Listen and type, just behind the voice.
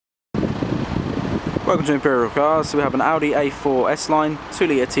Welcome to Imperial Cars. So we have an Audi A4 S-Line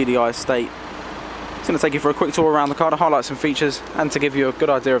 2-litre TDI estate. It's going to take you for a quick tour around the car to highlight some features and to give you a good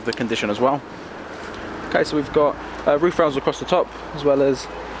idea of the condition as well. Okay, so we've got roof rails across the top as well as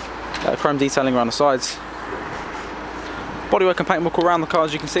chrome detailing around the sides. Bodywork and paintwork all around the car,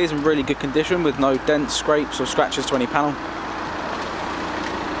 as you can see, is in really good condition with no dents, scrapes or scratches to any panel.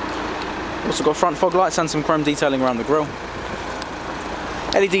 Also got front fog lights and some chrome detailing around the grille.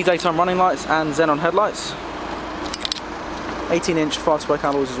 LED daytime running lights and xenon headlights. 18-inch 5-spoke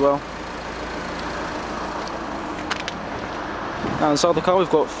alloys as well. Now inside the car we've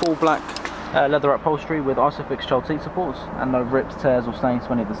got full black leather upholstery with Isofix child seat supports and no rips, tears or stains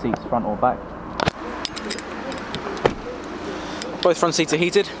to any of the seats front or back. Both front seats are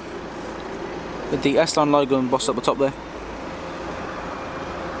heated with the S-Line logo embossed at the top there.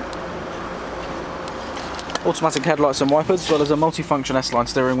 Automatic headlights and wipers, as well as a multi-function S-Line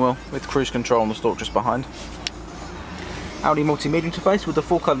steering wheel with cruise control on the stalk just behind. Audi multimedia interface with the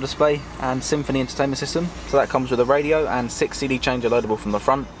full colour display and Symphony entertainment system, so that comes with a radio and 6 CD changer loadable from the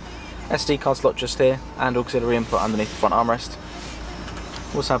front, SD card slot just here and auxiliary input underneath the front armrest.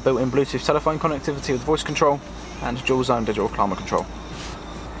 We also have built-in Bluetooth telephone connectivity with voice control and dual zone digital climate control.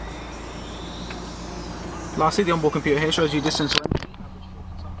 Lastly, the onboard computer here shows you distance range, average fuel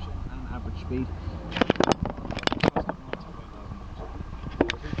consumption and average speed.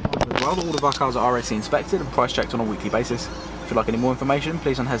 Well, all of our cars are RAC inspected and price checked on a weekly basis. If you'd like any more information,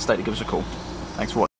 please don't hesitate to give us a call. Thanks for watching.